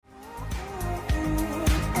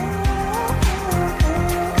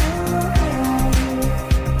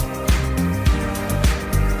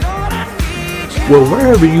Well,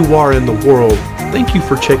 wherever you are in the world, thank you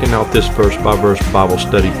for checking out this verse-by-verse Bible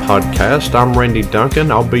study podcast. I'm Randy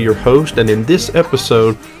Duncan. I'll be your host, and in this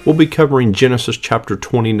episode, we'll be covering Genesis chapter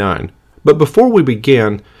 29. But before we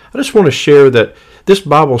begin, I just want to share that this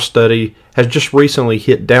Bible study has just recently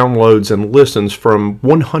hit downloads and listens from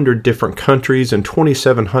 100 different countries and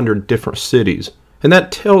 2,700 different cities. And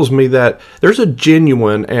that tells me that there's a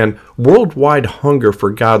genuine and worldwide hunger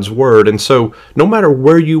for God's Word. And so, no matter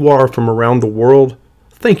where you are from around the world,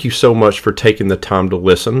 thank you so much for taking the time to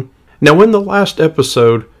listen. Now, in the last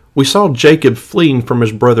episode, we saw Jacob fleeing from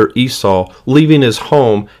his brother Esau, leaving his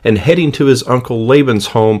home and heading to his uncle Laban's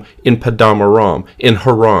home in Padan Aram, in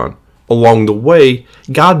Haran. Along the way,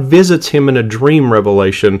 God visits him in a dream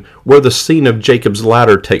revelation where the scene of Jacob's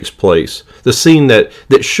ladder takes place, the scene that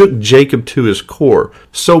shook Jacob to his core,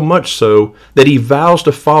 so much so that he vows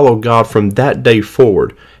to follow God from that day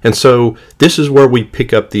forward. And so this is where we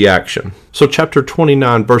pick up the action. So chapter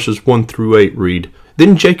 29 verses 1 through 8 read,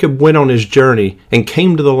 "Then Jacob went on his journey and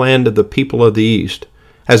came to the land of the people of the east.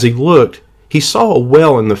 As he looked, he saw a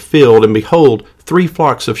well in the field, and behold, 3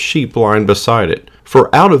 flocks of sheep lying beside it.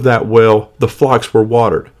 For out of that well the flocks were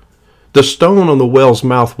watered. The stone on the well's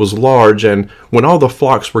mouth was large, and when all the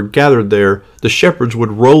flocks were gathered there, the shepherds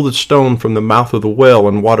would roll the stone from the mouth of the well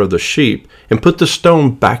and water the sheep, and put the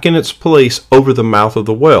stone back in its place over the mouth of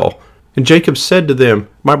the well. And Jacob said to them,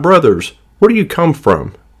 'My brothers, where do you come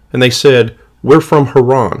from?' And they said, 'We're from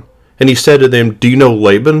Haran.' And he said to them, 'Do you know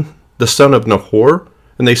Laban, the son of Nahor?'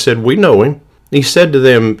 And they said, 'We know him.' And he said to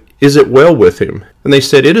them, 'Is it well with him?' And they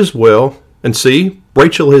said, 'It is well. And see,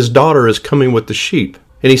 Rachel his daughter is coming with the sheep.'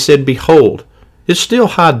 And he said, 'Behold, it's still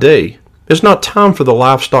high day. It's not time for the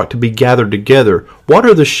livestock to be gathered together.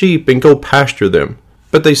 Water the sheep and go pasture them.'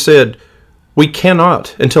 But they said, 'We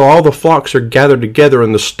cannot until all the flocks are gathered together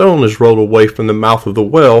and the stone is rolled away from the mouth of the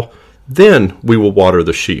well. Then we will water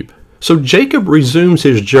the sheep.' So Jacob resumes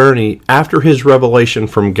his journey after his revelation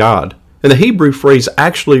from God. And the Hebrew phrase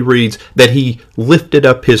actually reads that he lifted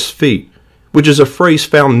up his feet, which is a phrase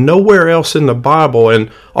found nowhere else in the Bible, and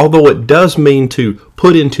although it does mean to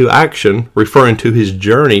put into action, referring to his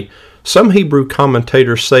journey, some Hebrew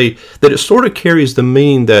commentators say that it sort of carries the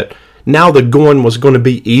meaning that now the going was going to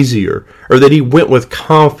be easier, or that he went with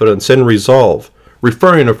confidence and resolve,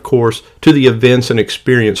 referring, of course, to the events and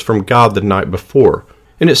experience from God the night before.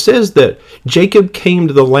 And it says that Jacob came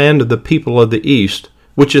to the land of the people of the east,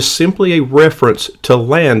 which is simply a reference to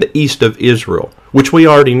land east of Israel, which we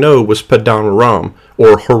already know was Padan Aram,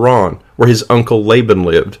 or Haran, where his uncle Laban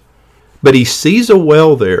lived. But he sees a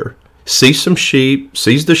well there, sees some sheep,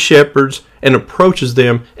 sees the shepherds, and approaches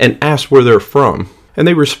them and asks where they're from. And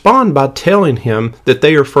they respond by telling him that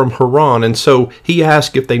they are from Haran, and so he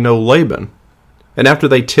asks if they know Laban. And after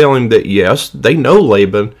they tell him that yes, they know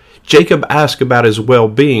Laban, Jacob asks about his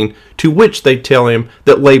well-being, to which they tell him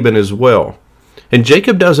that Laban is well. And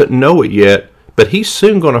Jacob doesn't know it yet, but he's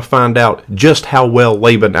soon going to find out just how well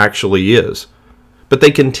Laban actually is. But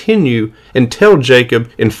they continue and tell Jacob,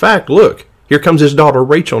 in fact, look, here comes his daughter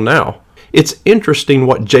Rachel now. It's interesting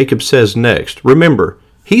what Jacob says next. Remember,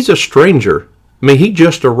 he's a stranger. He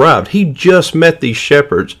just arrived. He just met these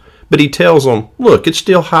shepherds. But he tells them, look, it's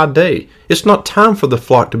still high day. It's not time for the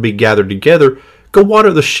flock to be gathered together. Go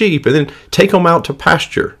water the sheep and then take them out to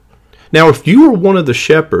pasture. Now, if you were one of the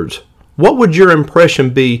shepherds, what would your impression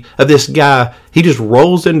be of this guy? He just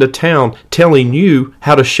rolls into town telling you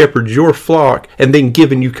how to shepherd your flock and then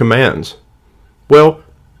giving you commands. Well,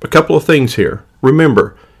 a couple of things here.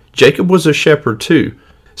 Remember, Jacob was a shepherd too,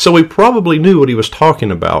 so he probably knew what he was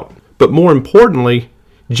talking about. But more importantly,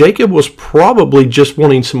 Jacob was probably just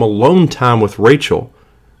wanting some alone time with Rachel.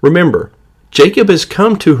 Remember, Jacob has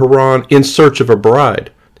come to Haran in search of a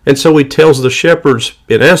bride, and so he tells the shepherds,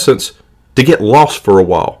 in essence, to get lost for a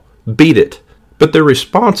while. Beat it. But their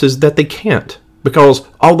response is that they can't, because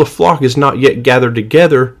all the flock is not yet gathered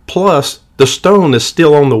together, plus the stone is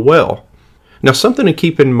still on the well. Now, something to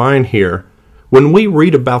keep in mind here, when we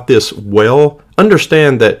read about this well,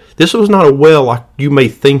 understand that this was not a well like you may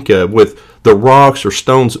think of, with the rocks or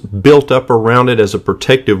stones built up around it as a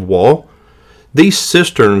protective wall. These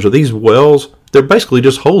cisterns or these wells, they're basically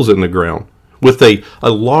just holes in the ground, with a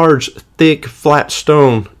large, thick, flat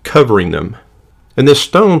stone covering them. And this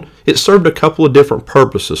stone, it served a couple of different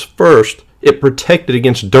purposes. First, it protected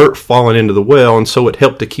against dirt falling into the well, and so it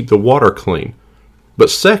helped to keep the water clean. But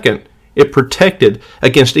second, it protected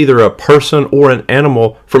against either a person or an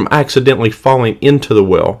animal from accidentally falling into the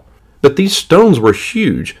well. But these stones were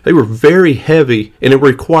huge. They were very heavy, and it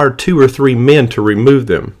required 2 or 3 men to remove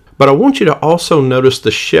them. But I want you to also notice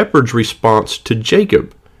the shepherd's response to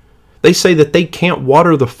Jacob. they say that they can't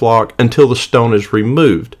water the flock until the stone is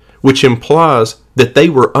removed, which implies that they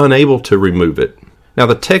were unable to remove it. Now,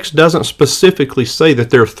 the text doesn't specifically say that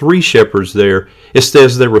there are 3 shepherds there. It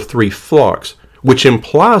says there were 3 flocks, which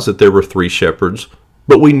implies that there were 3 shepherds,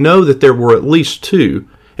 but we know that there were at least 2.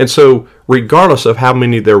 And so, regardless of how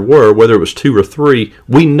many there were, whether it was 2 or 3,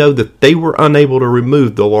 we know that they were unable to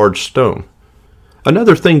remove the large stone.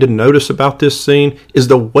 Another thing to notice about this scene is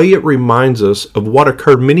the way it reminds us of what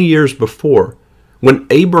occurred many years before, when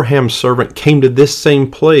Abraham's servant came to this same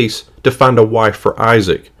place to find a wife for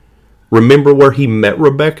Isaac. Remember where he met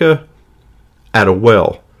Rebekah? At a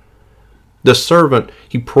well. The servant,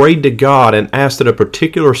 he prayed to God and asked that a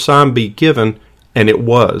particular sign be given, and it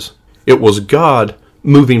was. It was God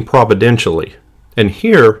moving providentially. And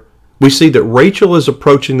here, we see that Rachel is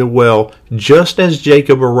approaching the well just as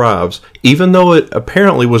Jacob arrives, even though it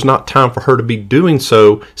apparently was not time for her to be doing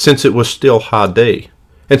so since it was still high day.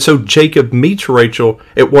 And so Jacob meets Rachel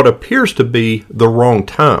at what appears to be the wrong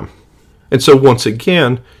time. And so once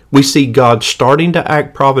again, we see God starting to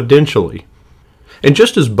act providentially. And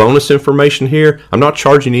just as bonus information here, I'm not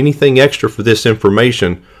charging anything extra for this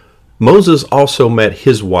information. Moses also met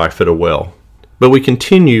his wife at a well. But we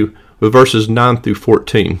continue with verses 9 through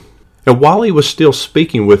 14. And while he was still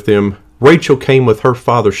speaking with them, Rachel came with her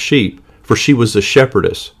father's sheep, for she was a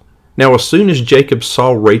shepherdess. Now as soon as Jacob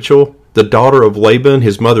saw Rachel, the daughter of Laban,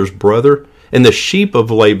 his mother's brother, and the sheep of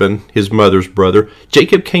Laban, his mother's brother,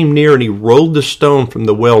 Jacob came near and he rolled the stone from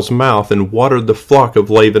the well's mouth and watered the flock of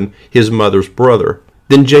Laban, his mother's brother.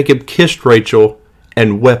 Then Jacob kissed Rachel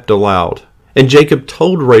and wept aloud. And Jacob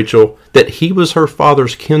told Rachel that he was her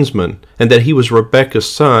father's kinsman and that he was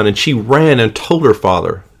Rebekah's son, and she ran and told her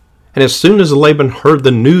father. And as soon as Laban heard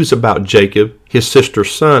the news about Jacob, his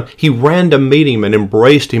sister's son, he ran to meet him and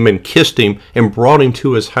embraced him and kissed him and brought him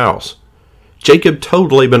to his house. Jacob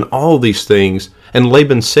told Laban all these things, and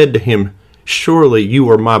Laban said to him, "Surely you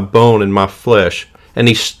are my bone and my flesh." And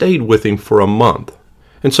he stayed with him for a month.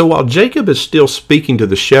 And so while Jacob is still speaking to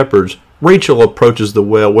the shepherds, Rachel approaches the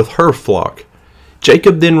well with her flock.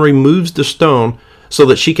 Jacob then removes the stone so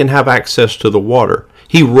that she can have access to the water.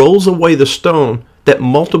 He rolls away the stone that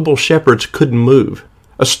multiple shepherds couldn't move,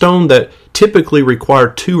 a stone that typically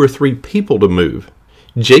required 2 or 3 people to move.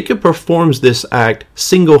 Jacob performs this act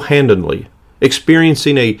single-handedly,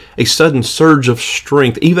 experiencing a sudden surge of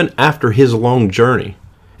strength even after his long journey.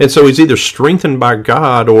 And so he's either strengthened by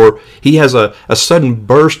God or he has a sudden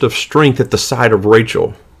burst of strength at the sight of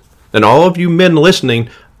Rachel. And all of you men listening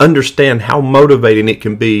understand how motivating it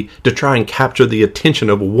can be to try and capture the attention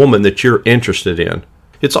of a woman that you're interested in.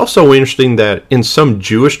 It's also interesting that in some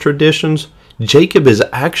Jewish traditions, Jacob is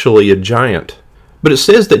actually a giant. But it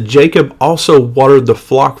says that Jacob also watered the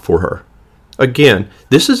flock for her. Again,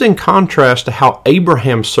 this is in contrast to how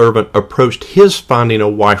Abraham's servant approached his finding a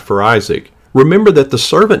wife for Isaac. Remember that the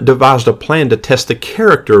servant devised a plan to test the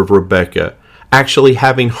character of Rebekah, actually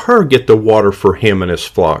having her get the water for him and his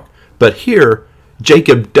flock. But here,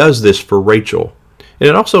 Jacob does this for Rachel. And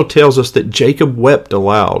it also tells us that Jacob wept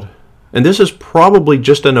aloud. And this is probably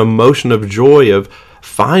just an emotion of joy of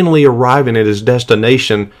finally arriving at his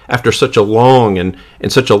destination after such a long and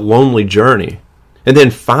such a lonely journey. And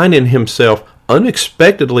then finding himself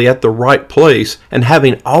unexpectedly at the right place and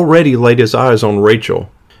having already laid his eyes on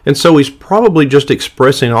Rachel. And so he's probably just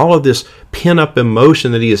expressing all of this pent-up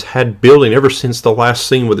emotion that he has had building ever since the last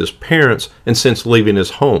scene with his parents and since leaving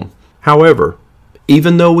his home. However,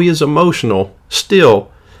 even though he is emotional, still,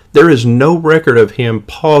 there is no record of him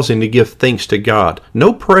pausing to give thanks to God,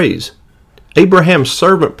 no praise. Abraham's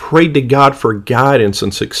servant prayed to God for guidance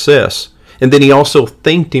and success, and then he also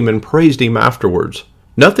thanked him and praised him afterwards.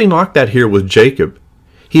 Nothing like that here with Jacob.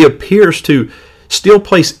 He appears to still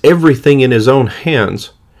place everything in his own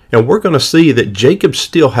hands, and we're going to see that Jacob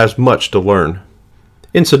still has much to learn.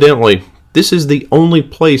 Incidentally, this is the only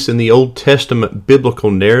place in the Old Testament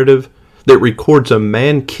biblical narrative that records a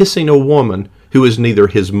man kissing a woman who is neither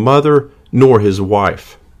his mother nor his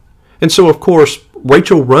wife. And so, of course,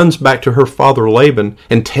 Rachel runs back to her father Laban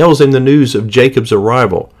and tells him the news of Jacob's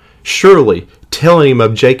arrival, surely telling him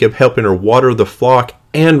of Jacob helping her water the flock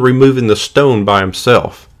and removing the stone by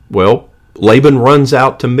himself. Well, Laban runs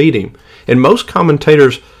out to meet him, and most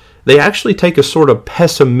commentators, they actually take a sort of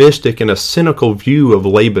pessimistic and a cynical view of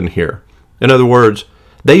Laban here. In other words,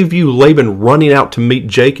 they view Laban running out to meet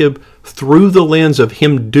Jacob through the lens of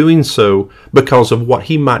him doing so because of what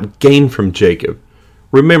he might gain from Jacob.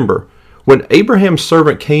 Remember, when Abraham's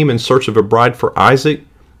servant came in search of a bride for Isaac,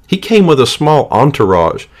 he came with a small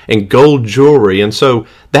entourage and gold jewelry, and so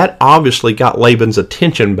that obviously got Laban's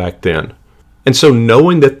attention back then. And so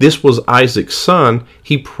knowing that this was Isaac's son,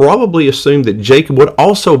 he probably assumed that Jacob would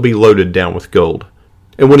also be loaded down with gold.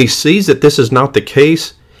 And when he sees that this is not the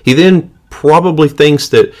case, he then probably thinks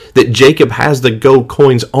that Jacob has the gold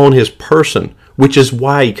coins on his person, which is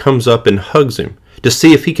why he comes up and hugs him, to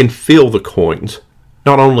see if he can feel the coins.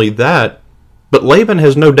 Not only that, but Laban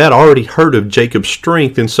has no doubt already heard of Jacob's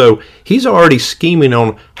strength, and so he's already scheming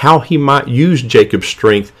on how he might use Jacob's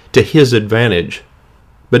strength to his advantage.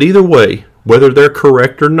 But either way, whether they're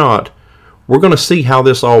correct or not, we're going to see how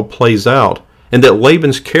this all plays out, and that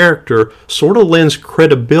Laban's character sort of lends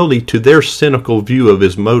credibility to their cynical view of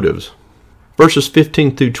his motives. Verses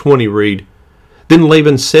 15 through 20 read, "Then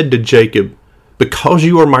Laban said to Jacob, 'Because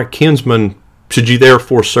you are my kinsman, should you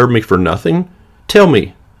therefore serve me for nothing? Tell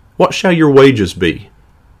me, what shall your wages be?'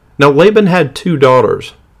 Now Laban had 2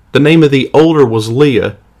 daughters. The name of the older was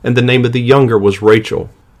Leah, and the name of the younger was Rachel.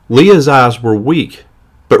 Leah's eyes were weak,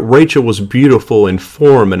 but Rachel was beautiful in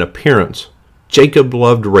form and appearance. Jacob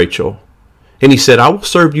loved Rachel. And he said, 'I will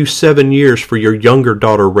serve you 7 years for your younger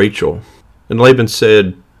daughter Rachel.' And Laban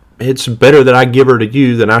said, 'It's better that I give her to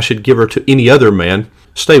you than I should give her to any other man.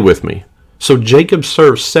 Stay with me.' So Jacob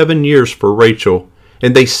served 7 years for Rachel,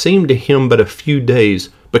 and they seemed to him but a few days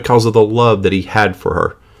because of the love that he had for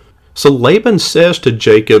her. So Laban says to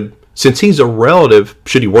Jacob, 'Since he's a relative,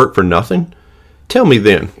 should he work for nothing? Tell me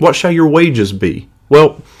then, what shall your wages be?'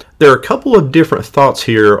 Well, there are a couple of different thoughts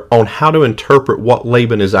here on how to interpret what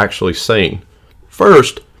Laban is actually saying.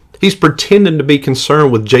 First, he's pretending to be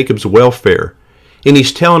concerned with Jacob's welfare, and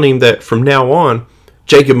he's telling him that from now on,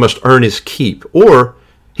 Jacob must earn his keep, or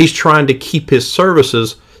he's trying to keep his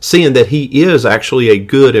services, seeing that he is actually a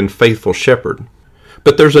good and faithful shepherd.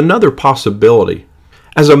 But there's another possibility.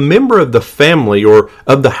 As a member of the family or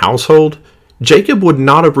of the household, Jacob would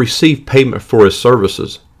not have received payment for his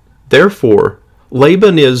services. Therefore,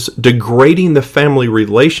 Laban is degrading the family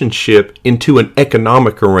relationship into an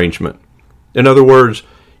economic arrangement. In other words,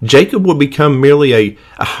 Jacob would become merely a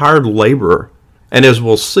hired laborer. And as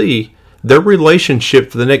we'll see, their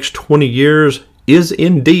relationship for the next 20 years is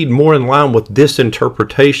indeed more in line with this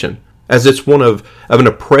interpretation, as it's one of an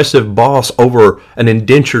oppressive boss over an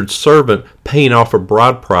indentured servant paying off a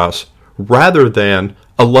bride price, rather than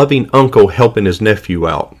a loving uncle helping his nephew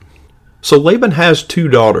out. So Laban has 2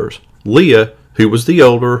 daughters, Leah, who was the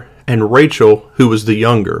older, and Rachel, who was the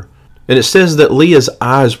younger. And it says that Leah's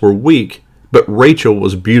eyes were weak, but Rachel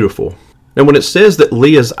was beautiful. And when it says that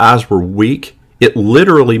Leah's eyes were weak, it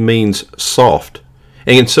literally means soft.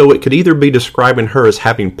 And so it could either be describing her as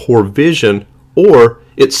having poor vision, or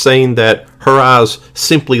it's saying that her eyes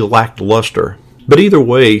simply lacked luster. But either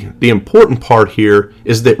way, the important part here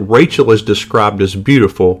is that Rachel is described as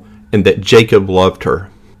beautiful and that Jacob loved her.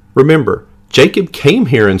 Remember, Jacob came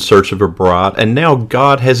here in search of a bride, and now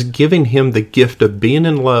God has given him the gift of being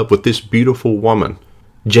in love with this beautiful woman.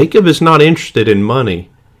 Jacob is not interested in money.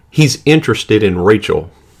 He's interested in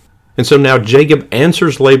Rachel. And so now Jacob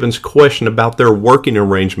answers Laban's question about their working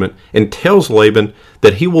arrangement and tells Laban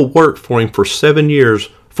that he will work for him for 7 years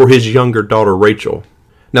for his younger daughter Rachel.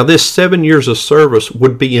 Now this 7 years of service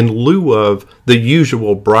would be in lieu of the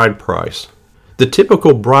usual bride price. The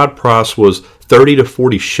typical bride price was 30 to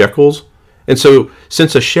 40 shekels. And so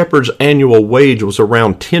since a shepherd's annual wage was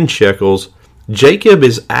around 10 shekels, Jacob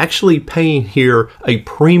is actually paying here a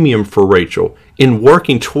premium for Rachel in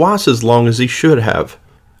working twice as long as he should have.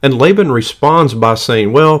 And Laban responds by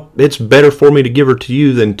saying, well, it's better for me to give her to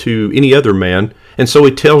you than to any other man. And so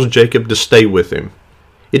he tells Jacob to stay with him.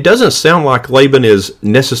 It doesn't sound like Laban is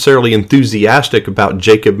necessarily enthusiastic about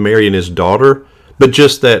Jacob marrying his daughter, but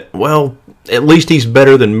just that, well, at least he's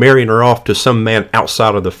better than marrying her off to some man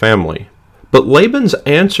outside of the family. But Laban's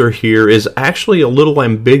answer here is actually a little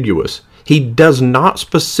ambiguous. He does not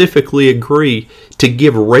specifically agree to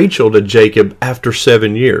give Rachel to Jacob after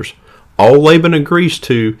 7 years. All Laban agrees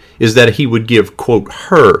to is that he would give, quote,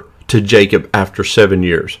 her to Jacob after 7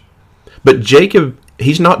 years. But Jacob,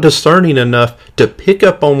 he's not discerning enough to pick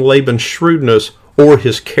up on Laban's shrewdness or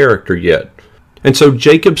his character yet. And so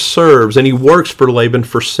Jacob serves and he works for Laban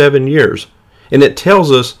for 7 years. And it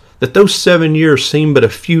tells us that those 7 years seem but a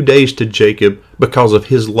few days to Jacob because of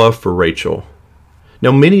his love for Rachel.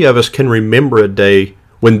 Now many of us can remember a day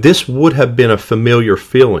when this would have been a familiar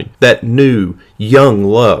feeling, that new, young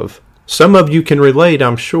love. Some of you can relate,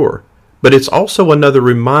 I'm sure, but it's also another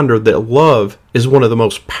reminder that love is one of the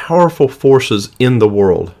most powerful forces in the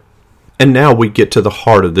world. And now we get to the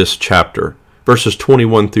heart of this chapter, verses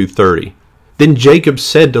 21 through 30. Then Jacob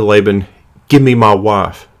said to Laban, "Give me my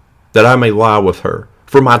wife, that I may lie with her,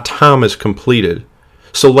 for my time is completed."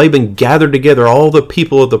 So Laban gathered together all the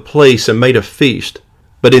people of the place and made a feast.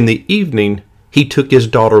 But in the evening he took his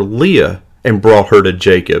daughter Leah and brought her to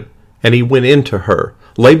Jacob, and he went into her.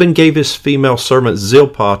 Laban gave his female servant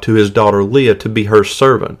Zilpah to his daughter Leah to be her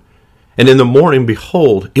servant. And in the morning,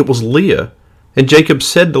 behold, it was Leah. And Jacob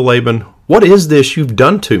said to Laban, What is this you've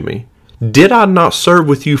done to me? Did I not serve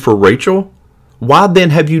with you for Rachel? Why then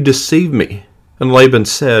have you deceived me? And Laban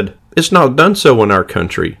said, It's not done so in our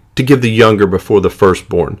country, to give the younger before the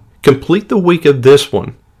firstborn. Complete the week of this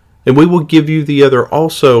one, and we will give you the other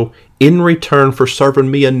also in return for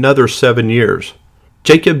serving me another 7 years.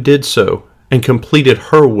 Jacob did so, and completed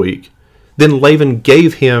her week. Then Laban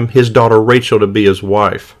gave him his daughter Rachel to be his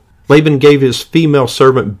wife. Laban gave his female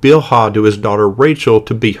servant Bilhah to his daughter Rachel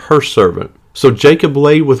to be her servant. So Jacob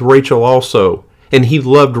laid with Rachel also, and he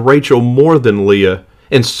loved Rachel more than Leah,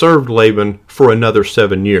 and served Laban for another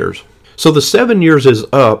 7 years. So the 7 years is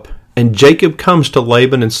up, and Jacob comes to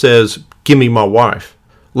Laban and says, Give me my wife.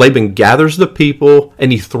 Laban gathers the people,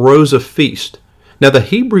 and he throws a feast. Now the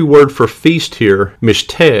Hebrew word for feast here,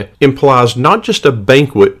 mishteh, implies not just a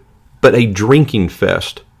banquet, but a drinking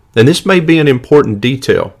fest. And this may be an important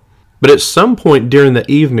detail. But at some point during the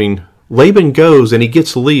evening, Laban goes and he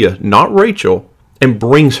gets Leah, not Rachel, and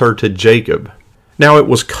brings her to Jacob. Now it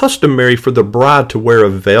was customary for the bride to wear a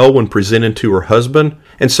veil when presented to her husband,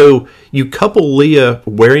 and so you couple Leah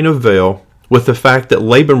wearing a veil with the fact that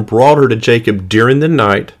Laban brought her to Jacob during the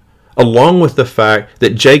night, along with the fact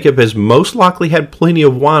that Jacob has most likely had plenty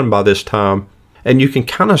of wine by this time, and you can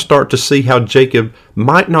kind of start to see how Jacob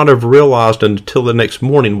might not have realized until the next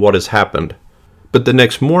morning what has happened. But the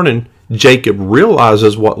next morning, Jacob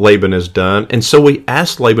realizes what Laban has done, and so he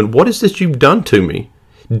asks Laban, What is this you've done to me?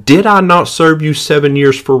 Did I not serve you 7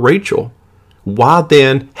 years for Rachel? Why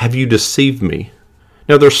then have you deceived me?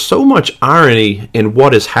 Now there's so much irony in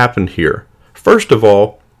what has happened here. First of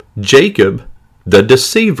all, Jacob, the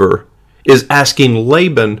deceiver, is asking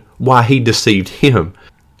Laban why he deceived him.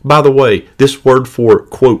 By the way, this word for,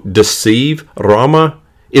 quote, deceive, Rama,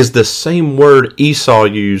 is the same word Esau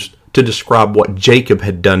used to describe what Jacob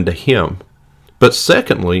had done to him. But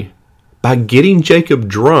secondly, by getting Jacob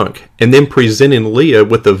drunk and then presenting Leah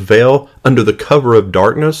with a veil under the cover of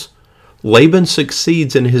darkness, Laban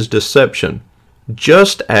succeeds in his deception,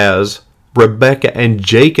 just as Rebekah and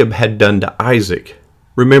Jacob had done to Isaac.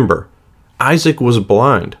 Remember, Isaac was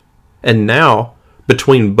blind, and now,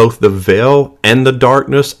 between both the veil and the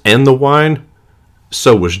darkness and the wine,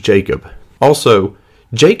 so was Jacob. Also,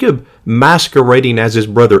 Jacob, masquerading as his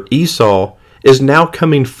brother Esau, is now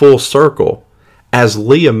coming full circle, as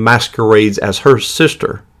Leah masquerades as her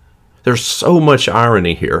sister. There's so much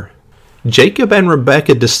irony here. Jacob and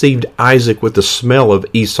Rebekah deceived Isaac with the smell of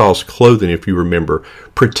Esau's clothing, if you remember,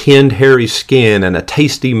 pretend hairy skin and a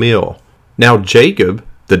tasty meal. Now Jacob,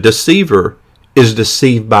 the deceiver, is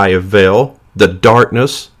deceived by a veil, the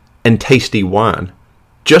darkness, and tasty wine.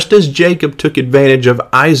 Just as Jacob took advantage of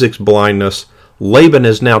Isaac's blindness, Laban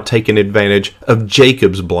has now taken advantage of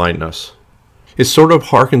Jacob's blindness. It sort of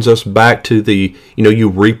harkens us back to the, you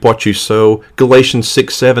reap what you sow. Galatians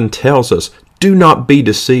 6:7 tells us, do not be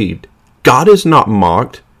deceived. God is not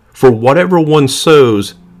mocked, for whatever one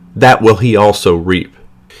sows, that will he also reap.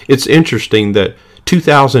 It's interesting that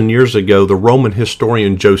 2,000 years ago, the Roman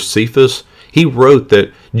historian Josephus, he wrote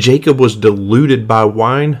that Jacob was deluded by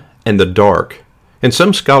wine and the dark. And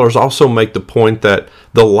some scholars also make the point that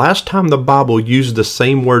the last time the Bible used the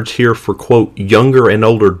same words here for, quote, younger and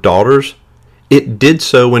older daughters, it did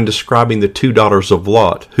so when describing the two daughters of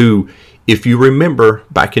Lot, who, if you remember,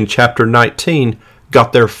 back in chapter 19,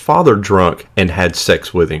 got their father drunk and had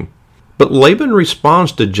sex with him. But Laban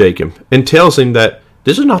responds to Jacob and tells him that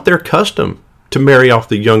this is not their custom to marry off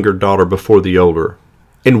the younger daughter before the older.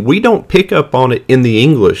 And we don't pick up on it in the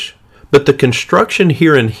English, but the construction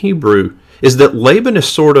here in Hebrew is that Laban is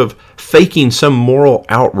sort of faking some moral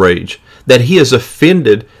outrage, that he is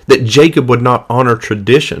offended that Jacob would not honor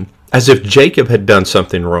tradition, as if Jacob had done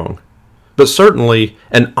something wrong. But certainly,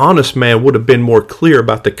 an honest man would have been more clear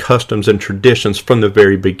about the customs and traditions from the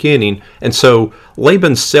very beginning, and so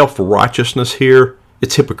Laban's self-righteousness here,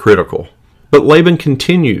 it's hypocritical. But Laban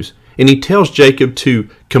continues, and he tells Jacob to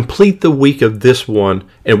complete the week of this one,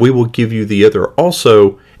 and we will give you the other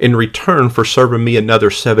also in return for serving me another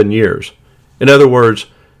 7 years. In other words,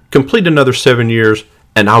 complete another 7 years,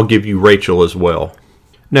 and I'll give you Rachel as well.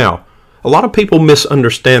 Now, a lot of people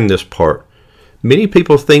misunderstand this part. Many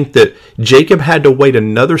people think that Jacob had to wait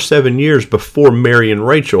another 7 years before marrying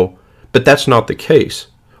Rachel, but that's not the case.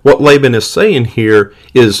 What Laban is saying here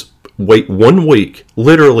is wait 1 week,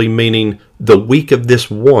 literally meaning the week of this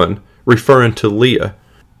one, referring to Leah.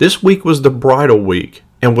 This week was the bridal week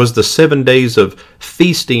and was the 7 days of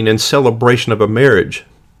feasting and celebration of a marriage.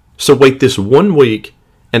 So wait this 1 week,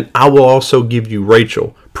 and I will also give you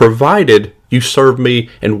Rachel, provided you serve me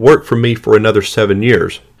and work for me for another 7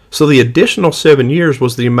 years. So the additional 7 years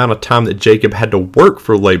was the amount of time that Jacob had to work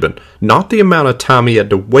for Laban, not the amount of time he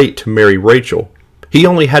had to wait to marry Rachel. He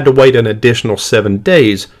only had to wait an additional 7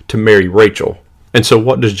 days to marry Rachel. And so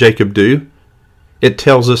what does Jacob do? It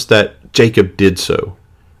tells us that Jacob did so.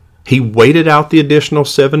 He waited out the additional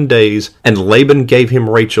 7 days, and Laban gave him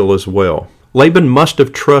Rachel as well. Laban must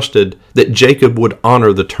have trusted that Jacob would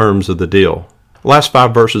honor the terms of the deal. Last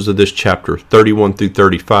 5 verses of this chapter, 31 through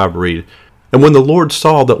 35, read, "And when the Lord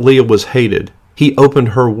saw that Leah was hated, he opened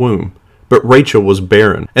her womb, but Rachel was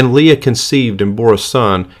barren. And Leah conceived and bore a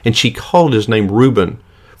son, and she called his name Reuben.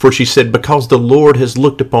 For she said, Because the Lord has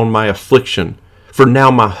looked upon my affliction, for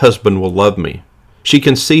now my husband will love me. She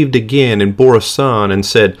conceived again and bore a son, and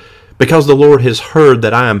said, Because the Lord has heard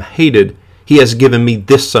that I am hated, he has given me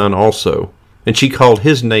this son also. And she called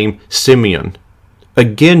his name Simeon.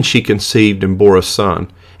 Again she conceived and bore a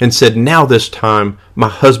son, and said, Now this time my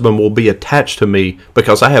husband will be attached to me,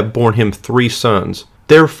 because I have borne him 3 sons.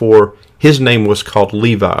 Therefore his name was called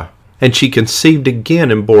Levi. And she conceived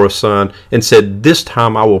again and bore a son, and said, This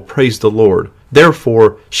time I will praise the Lord.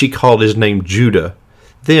 Therefore she called his name Judah.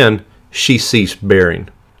 Then she ceased bearing."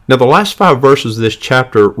 Now the last 5 verses of this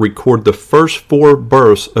chapter record the first 4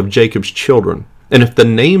 births of Jacob's children. And if the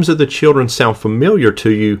names of the children sound familiar to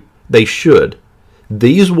you, they should.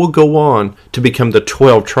 These will go on to become the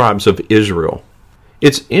 12 tribes of Israel.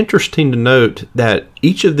 It's interesting to note that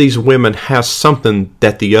each of these women has something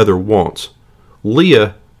that the other wants.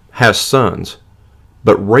 Leah has sons,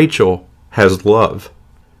 but Rachel has love.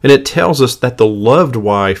 And it tells us that the loved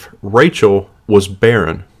wife, Rachel, was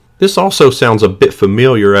barren. This also sounds a bit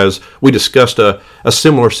familiar, as we discussed a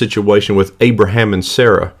similar situation with Abraham and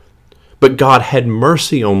Sarah. But God had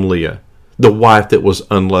mercy on Leah, the wife that was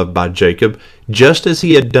unloved by Jacob, just as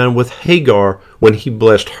he had done with Hagar when he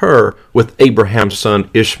blessed her with Abraham's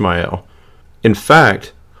son Ishmael. In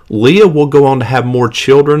fact, Leah will go on to have more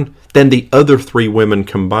children than the other 3 women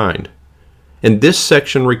combined. And this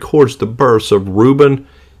section records the births of Reuben,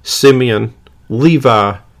 Simeon,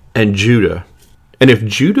 Levi, and Judah. And if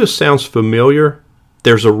Judah sounds familiar,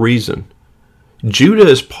 there's a reason. Judah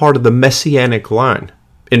is part of the Messianic line.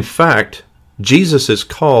 In fact, Jesus is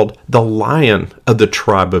called the Lion of the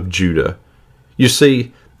tribe of Judah. You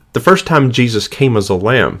see, the first time Jesus came as a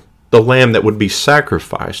lamb, the lamb that would be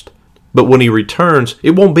sacrificed. But when he returns,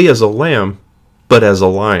 it won't be as a lamb, but as a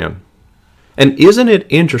lion. And isn't it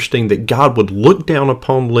interesting that God would look down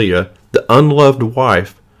upon Leah, the unloved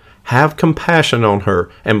wife, have compassion on her,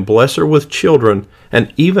 and bless her with children,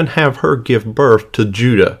 and even have her give birth to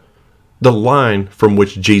Judah, the line from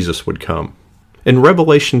which Jesus would come? In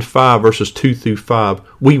Revelation 5, verses 2 through 5,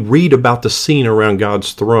 we read about the scene around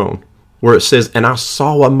God's throne, where it says, "And I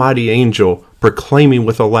saw a mighty angel proclaiming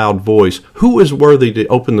with a loud voice, Who is worthy to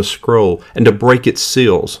open the scroll and to break its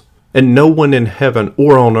seals? And no one in heaven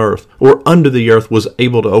or on earth or under the earth was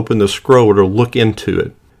able to open the scroll or to look into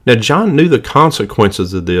it." Now John knew the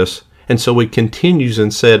consequences of this, and so he continues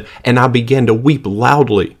and said, "And I began to weep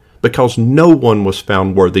loudly, because no one was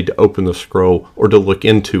found worthy to open the scroll or to look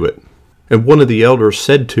into it. And one of the elders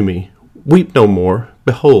said to me, Weep no more.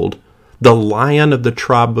 Behold, the Lion of the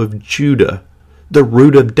tribe of Judah, the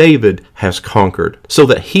root of David, has conquered, so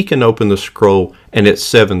that he can open the scroll and its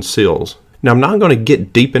 7 seals." Now, I'm not going to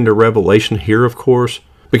get deep into Revelation here, of course,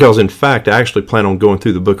 because in fact, I actually plan on going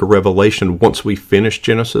through the book of Revelation once we finish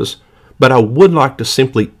Genesis. But I would like to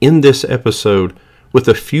simply end this episode with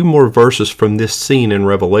a few more verses from this scene in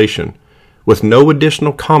Revelation, with no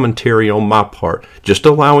additional commentary on my part, just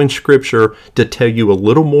allowing Scripture to tell you a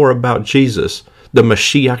little more about Jesus, the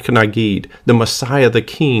Mashiach Nagid, the Messiah, the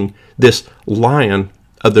King, this Lion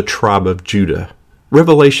of the tribe of Judah.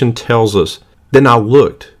 Revelation tells us, "Then I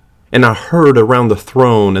looked, and I heard around the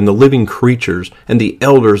throne and the living creatures and the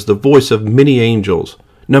elders the voice of many angels,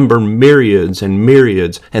 numbered myriads and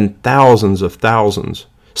myriads and thousands of thousands,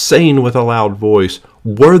 saying with a loud voice,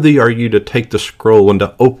 Worthy are you to take the scroll and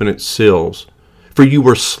to open its seals. For you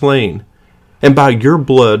were slain, and by your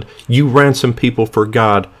blood you ransomed people for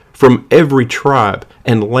God from every tribe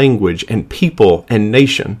and language and people and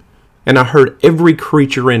nation. And I heard every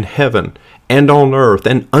creature in heaven and on earth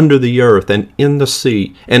and under the earth and in the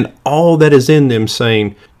sea, and all that is in them,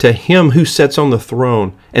 saying, To him who sits on the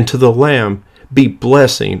throne and to the Lamb be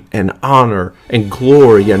blessing and honor and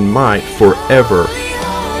glory and might forever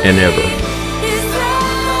and ever."